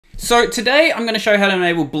So today I'm going to show you how to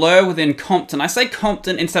enable blur within Compton. I say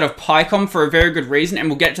Compton instead of picom for a very good reason, and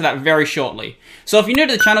we'll get to that very shortly. So if you're new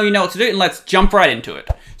to the channel, you know what to do, and let's jump right into it.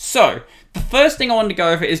 So the first thing I wanted to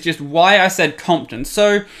go over is just why I said Compton.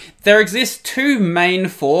 So there exist two main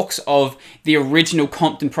forks of the original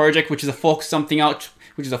Compton project, which is a fork of something else,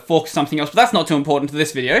 but that's not too important to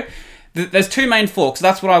this video. There's two main forks, so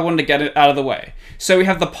that's what I wanted to get out of the way. So we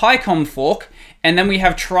have the picom fork, and then we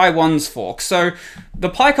have Tryone's fork. So the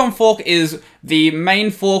picom fork is the main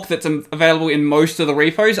fork that's available in most of the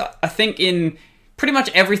repos. I think in pretty much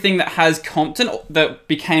everything that has Compton that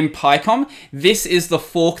became picom, this is the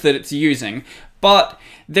fork that it's using. But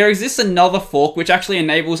there exists another fork which actually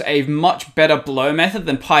enables a much better blur method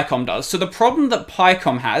than picom does. So the problem that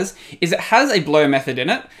picom has is it has a blur method in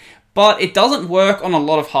it, but it doesn't work on a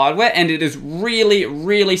lot of hardware, and it is really,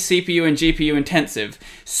 really CPU and GPU intensive.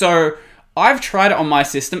 So I've tried it on my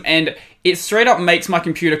system, and it straight up makes my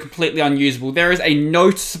computer completely unusable. There is a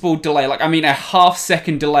noticeable delay, a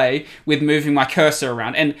half-second delay with moving my cursor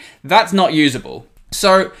around, and that's not usable.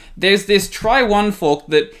 So there's this Tryone fork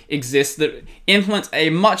that exists that implements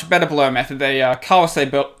a much better blur method, a Kawase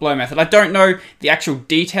blur method. I don't know the actual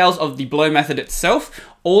details of the blur method itself.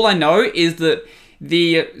 All I know is that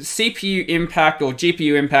the CPU impact or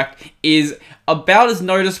GPU impact is about as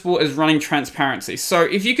noticeable as running transparency. So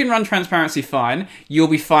if you can run transparency fine, you'll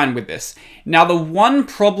be fine with this. Now the one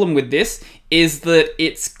problem with this is that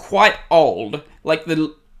it's quite old. Like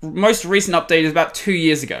the most recent update is about 2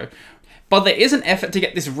 years ago. But there is an effort to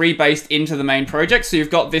get this rebased into the main project. So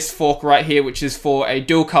you've got this fork right here, which is for a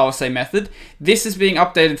dual Kawase method. This is being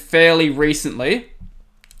updated fairly recently.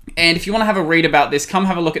 And if you want to have a read about this, come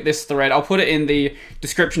have a look at this thread. I'll put it in the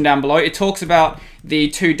description down below. It talks about the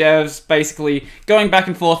two devs basically going back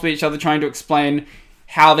and forth with each other, trying to explain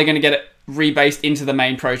how they're going to get it rebased into the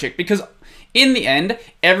main project. Because in the end,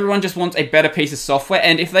 everyone just wants a better piece of software.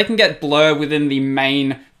 And if they can get blur within the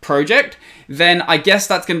main project, then I guess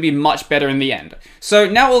that's going to be much better in the end. So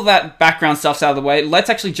now all that background stuff's out of the way, let's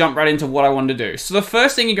actually jump right into what I want to do. So the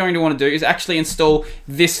first thing you're going to want to do is actually install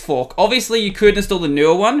this fork. Obviously you could install the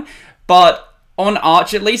newer one, but on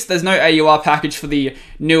Arch at least, there's no AUR package for the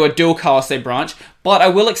newer dual Kawase branch, but I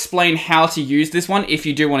will explain how to use this one if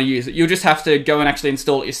you do want to use it. You'll just have to go and actually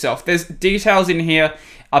install it yourself. There's details in here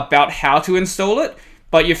about how to install it,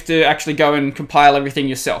 but you have to actually go and compile everything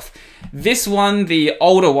yourself. This one, the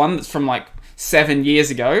older one that's from like 7 years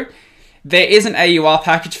ago, there is an AUR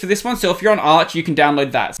package for this one, so if you're on Arch, you can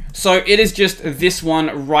download that. So it is just this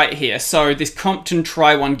one right here, so this Compton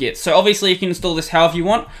Tryone Git. So obviously you can install this however you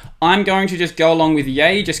want. I'm going to just go along with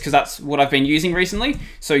yay, just because that's what I've been using recently.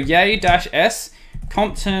 So yay-s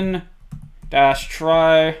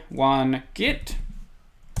Compton-Tryone Git.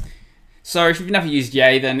 So if you've never used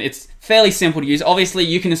yay, then it's fairly simple to use. Obviously,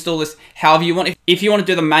 you can install this however you want. If you want to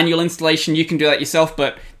do the manual installation, you can do that yourself,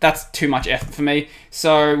 but that's too much effort for me.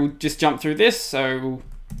 So we'll just jump through this. So we'll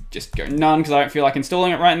just go none, because I don't feel like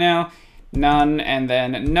installing it right now. None, and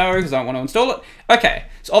then no, because I don't want to install it. Okay,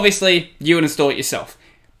 so obviously, you would install it yourself.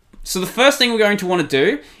 So the first thing we're going to want to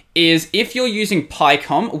do is, if you're using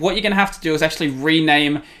picom, what you're going to have to do is actually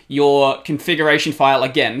rename your configuration file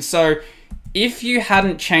again. So if you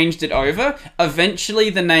hadn't changed it over, eventually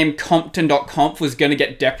the name compton.conf was going to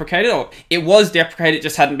get deprecated, or it was deprecated, it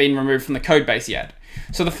just hadn't been removed from the codebase yet.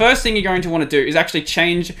 So the first thing you're going to want to do is actually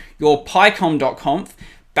change your picom.conf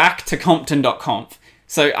back to compton.conf.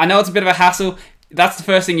 So I know it's a bit of a hassle. That's the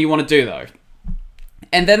first thing you want to do though.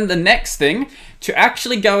 And then the next thing, to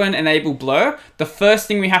actually go and enable blur, the first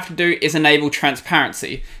thing we have to do is enable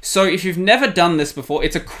transparency. So if you've never done this before,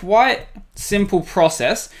 it's a quite simple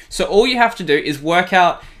process. So all you have to do is work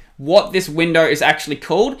out what this window is actually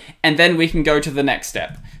called, and then we can go to the next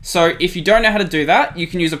step. So if you don't know how to do that, you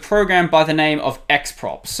can use a program by the name of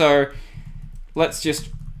xprop. So let's just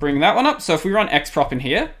bring that one up. So if we run xprop in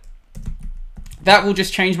here, that will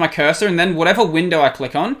just change my cursor, and then whatever window I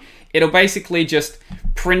click on, it'll basically just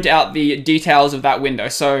print out the details of that window.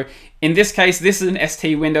 So in this case, this is an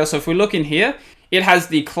ST window. So if we look in here, it has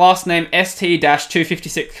the class name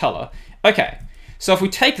ST-256 color. Okay, so if we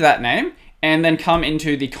take that name and then come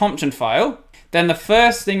into the Compton file, then the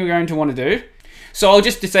first thing we're going to want to do, so I'll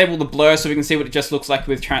just disable the blur so we can see what it just looks like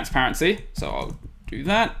with transparency. So I'll do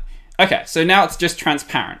that. Okay, so now it's just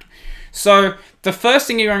transparent. So the first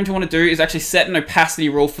thing you're going to want to do is actually set an opacity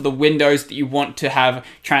rule for the windows that you want to have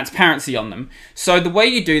transparency on them. So the way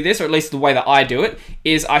you do this, or at least the way that I do it,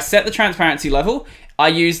 is I set the transparency level. I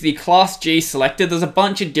use the class G selector. There's a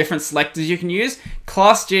bunch of different selectors you can use.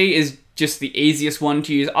 Class G is just the easiest one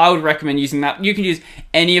to use. I would recommend using that. You can use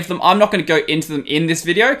any of them. I'm not going to go into them in this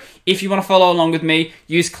video. If you want to follow along with me,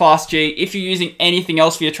 use Class G. If you're using anything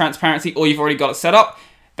else for your transparency or you've already got it set up,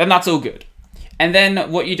 then that's all good. And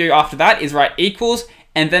then what you do after that is write equals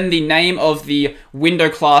and then the name of the window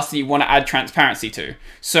class that you want to add transparency to.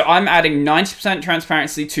 So I'm adding 90%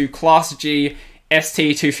 transparency to Class G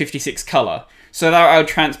ST256 color. So that will add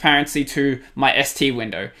transparency to my ST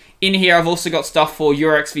window. In here, I've also got stuff for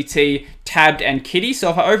EuroXVT, Tabbed, and Kitty. So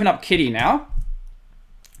if I open up Kitty now,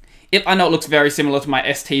 I know it looks very similar to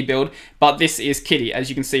my ST build, but this is Kitty, as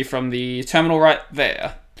you can see from the terminal right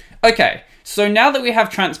there. Okay, so now that we have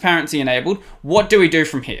transparency enabled, what do we do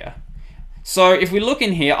from here? So if we look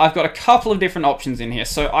in here, I've got a couple of different options in here.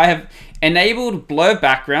 So I have enabled blur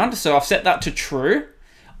background, so I've set that to true.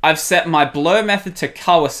 I've set my blur method to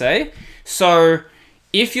Kawase. So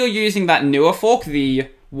if you're using that newer fork, the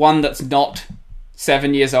one that's not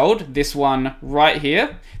 7 years old, this one right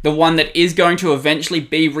here, the one that is going to eventually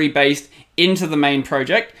be rebased into the main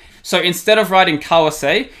project. So instead of writing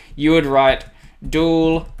Kawase, you would write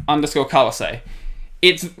dual_Kawase.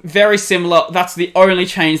 It's very similar. That's the only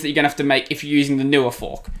change that you're going to have to make if you're using the newer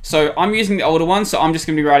fork. So I'm using the older one, so I'm just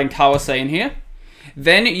going to be writing Kawase in here.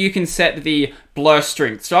 Then you can set the blur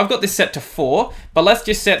strength. So I've got this set to 4, but let's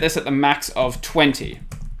just set this at the max of 20.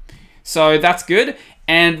 So that's good.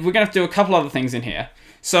 And we're going to have to do a couple other things in here.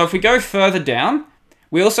 So if we go further down,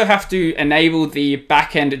 we also have to enable the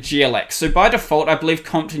backend GLX. So by default, I believe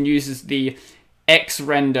Compton uses the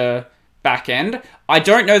X-Render backend. I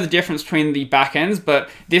don't know the difference between the backends, but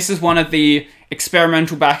this is one of the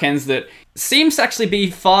experimental backends that seems to actually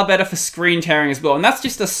be far better for screen tearing as well. And that's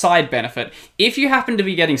just a side benefit. If you happen to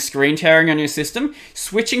be getting screen tearing on your system,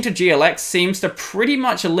 switching to GLX seems to pretty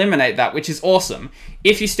much eliminate that, which is awesome.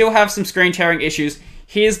 If you still have some screen tearing issues,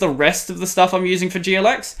 here's the rest of the stuff I'm using for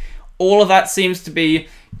GLX. All of that seems to be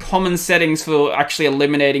common settings for actually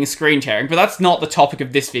eliminating screen tearing, but that's not the topic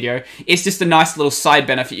of this video. It's just a nice little side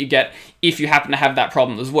benefit you get if you happen to have that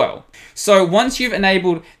problem as well. So once you've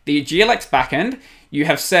enabled the GLX backend, you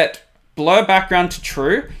have set blur background to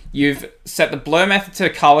true, you've set the blur method to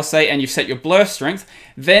Kawase, and you've set your blur strength.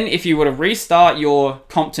 Then if you were to restart your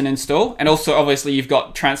Compton install, and also obviously you've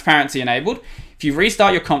got transparency enabled, if you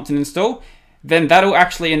restart your Compton install, then that'll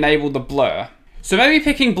actually enable the blur. So maybe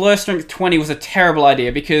picking blur strength 20 was a terrible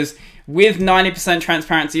idea, because with 90%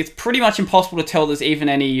 transparency, it's pretty much impossible to tell there's even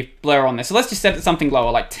any blur on there. So let's just set it to something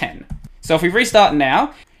lower, like 10. So if we restart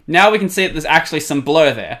now we can see that there's actually some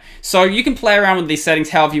blur there. So you can play around with these settings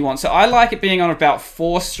however you want. So I like it being on about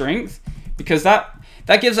 4 strength, because that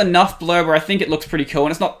gives enough blur where I think it looks pretty cool,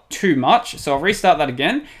 and it's not too much. So I'll restart that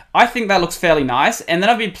again. I think that looks fairly nice. And then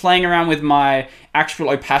I've been playing around with my actual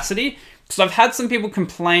opacity. So I've had some people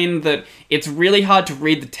complain that it's really hard to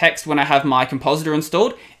read the text when I have my compositor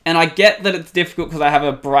installed, and I get that it's difficult because I have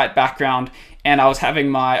a bright background and I was having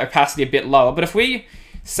my opacity a bit lower. But if we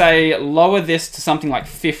say lower this to something like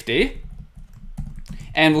 50,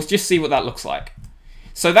 and we'll just see what that looks like.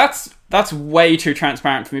 So that's way too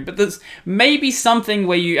transparent for me, but there's maybe something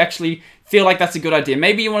where you actually feel like that's a good idea.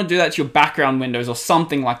 Maybe you want to do that to your background windows or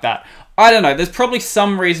something like that. I don't know. There's probably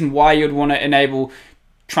some reason why you'd want to enable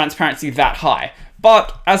transparency that high.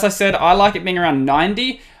 But as I said, I like it being around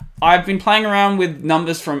 90. I've been playing around with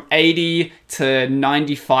numbers from 80 to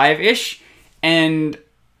 95-ish, and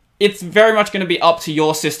it's very much going to be up to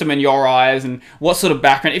your system and your eyes and what sort of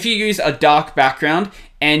background. If you use a dark background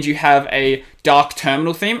and you have a dark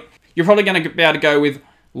terminal theme, you're probably going to be able to go with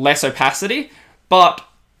less opacity, but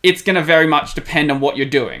it's going to very much depend on what you're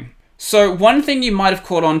doing. So one thing you might have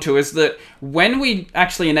caught on to is that when we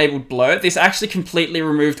actually enabled blur, this actually completely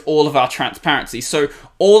removed all of our transparency. So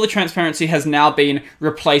all the transparency has now been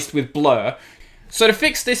replaced with blur. So to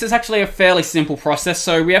fix this is actually a fairly simple process.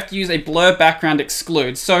 So we have to use a blur background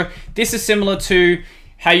exclude. So this is similar to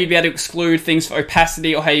how you'd be able to exclude things for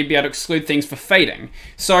opacity or how you'd be able to exclude things for fading.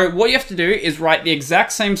 So what you have to do is write the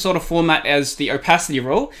exact same sort of format as the opacity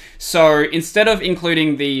rule. So instead of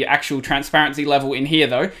including the actual transparency level in here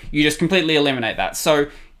though, you just completely eliminate that.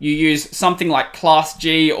 So you use something like Class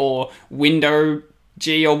G or Window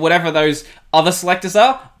G or whatever those other selectors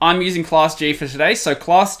are. I'm using Class G for today. So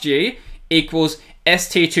Class G equals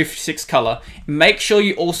ST256 color. Make sure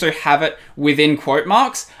you also have it within quote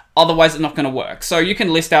marks, otherwise it's not going to work. So you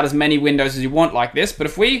can list out as many windows as you want like this, but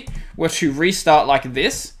if we were to restart like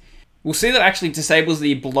this, we'll see that it actually disables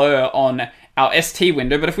the blur on our ST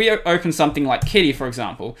window, but if we open something like Kitty, for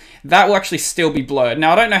example, that will actually still be blurred.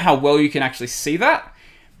 Now, I don't know how well you can actually see that.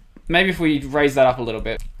 Maybe if we raise that up a little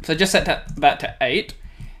bit. So just set that to 8.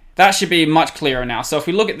 That should be much clearer now. So if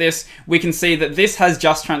we look at this, we can see that this has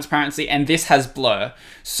just transparency and this has blur.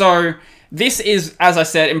 So this is, as I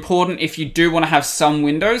said, important if you do want to have some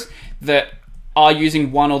windows that are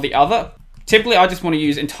using one or the other. Typically, I just want to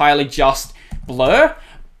use entirely just blur,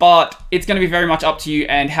 but it's going to be very much up to you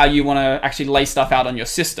and how you want to actually lay stuff out on your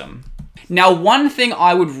system. Now, one thing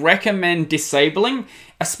I would recommend disabling,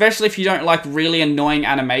 especially if you don't like really annoying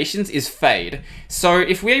animations, is fade. So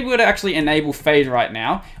if we were to actually enable fade right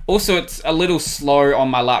now, also it's a little slow on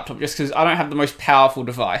my laptop just because I don't have the most powerful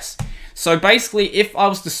device. So basically, if I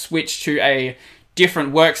was to switch to a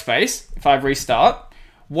different workspace, if I restart,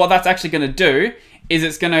 what that's actually going to do is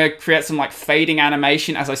it's going to create some like fading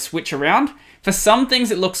animation as I switch around. For some things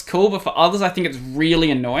it looks cool, but for others I think it's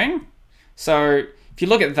really annoying. So if you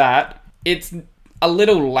look at that, it's a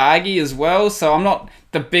little laggy as well, so I'm not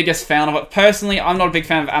the biggest fan of it. Personally, I'm not a big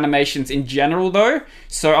fan of animations in general though,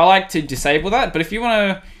 so I like to disable that. But if you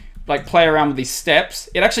want to like play around with these steps,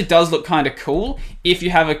 it actually does look kind of cool if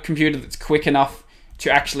you have a computer that's quick enough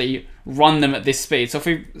to actually run them at this speed. So if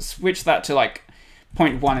we switch that to like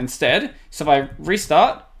 0.1 instead, so if I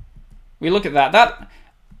restart, we look at that.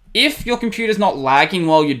 If your computer's not lagging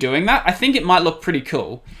while you're doing that, I think it might look pretty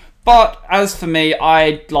cool. But as for me,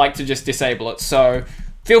 I like to just disable it. So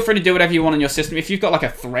feel free to do whatever you want on your system. If you've got like a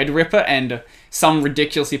Threadripper and some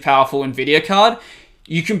ridiculously powerful Nvidia card,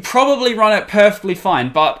 you can probably run it perfectly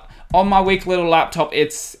fine. But on my weak little laptop,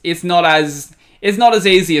 it's not as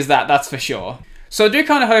easy as that, that's for sure. So I do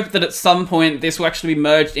kind of hope that at some point this will actually be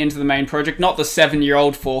merged into the main project, not the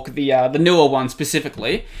 7-year-old fork, the newer one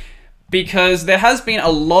specifically, because there has been a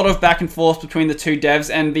lot of back and forth between the two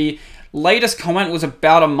devs, and the latest comment was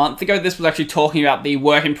about a month ago. This was actually talking about the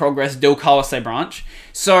work in progress Dill Kawase branch.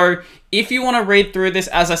 So if you want to read through this,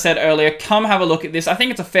 as I said earlier, come have a look at this. I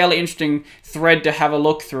think it's a fairly interesting thread to have a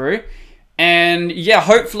look through. And yeah,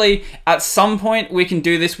 hopefully at some point we can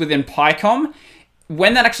do this within picom.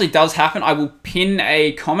 When that actually does happen, I will pin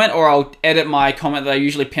a comment, or I'll edit my comment that I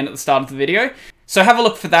usually pin at the start of the video. So have a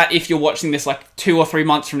look for that if you're watching this like 2 or 3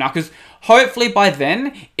 months from now, because hopefully by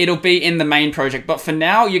then it'll be in the main project. But for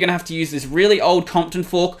now, you're going to have to use this really old Compton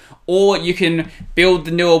fork, or you can build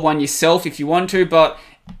the newer one yourself if you want to. But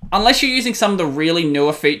unless you're using some of the really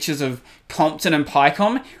newer features of Compton and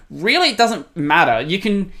picom, really it doesn't matter. You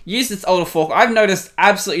can use this older fork. I've noticed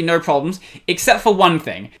absolutely no problems, except for one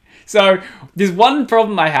thing. So there's one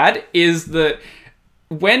problem I had is that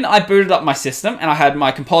when I booted up my system and I had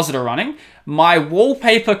my compositor running, my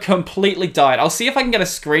wallpaper completely died. I'll see if I can get a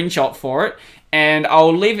screenshot for it, and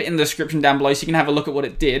I'll leave it in the description down below so you can have a look at what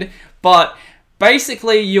it did. But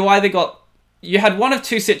basically, you had one of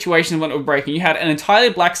two situations when it was breaking. You had an entirely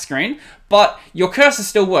black screen, but your cursor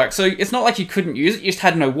still worked. So it's not like you couldn't use it, you just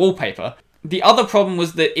had no wallpaper. The other problem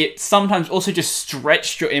was that it sometimes also just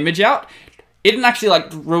stretched your image out. It didn't actually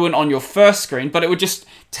like ruin on your first screen, but it would just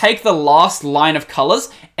take the last line of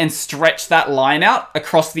colors and stretch that line out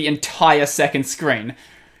across the entire second screen.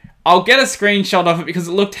 I'll get a screenshot of it because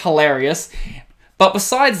it looked hilarious. But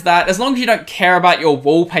besides that, as long as you don't care about your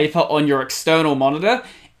wallpaper on your external monitor,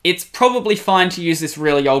 it's probably fine to use this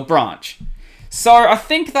really old branch. So I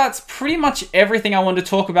think that's pretty much everything I wanted to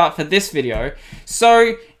talk about for this video.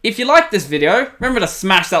 So if you liked this video, remember to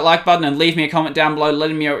smash that like button and leave me a comment down below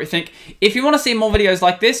letting me know what you think. If you want to see more videos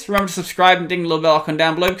like this, remember to subscribe and ding the little bell icon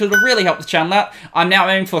down below because it will really help the channel out. I'm now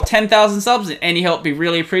aiming for 10,000 subs, and any help would be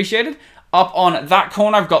really appreciated. Up on that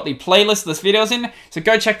corner, I've got the playlist this video's in, so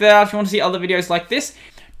go check that out if you want to see other videos like this.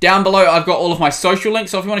 Down below, I've got all of my social links,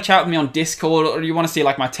 so if you want to chat with me on Discord, or you want to see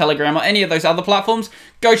like my Telegram or any of those other platforms,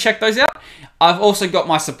 go check those out. I've also got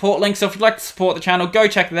my support link, so if you'd like to support the channel, go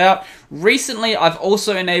check that out. Recently, I've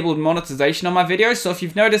also enabled monetization on my videos, so if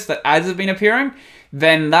you've noticed that ads have been appearing,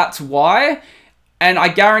 then that's why. And I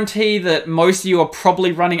guarantee that most of you are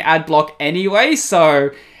probably running ad block anyway, so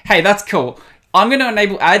hey, that's cool. I'm going to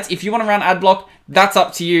enable ads. If you want to run ad block, that's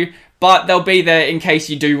up to you, but they'll be there in case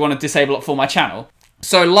you do want to disable it for my channel.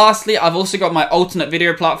 So lastly, I've also got my alternate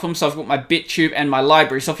video platform, so I've got my BitTube and my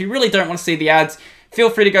library. So if you really don't want to see the ads, feel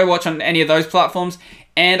free to go watch on any of those platforms.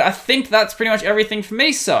 And I think that's pretty much everything for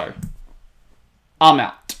me, so I'm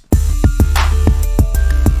out.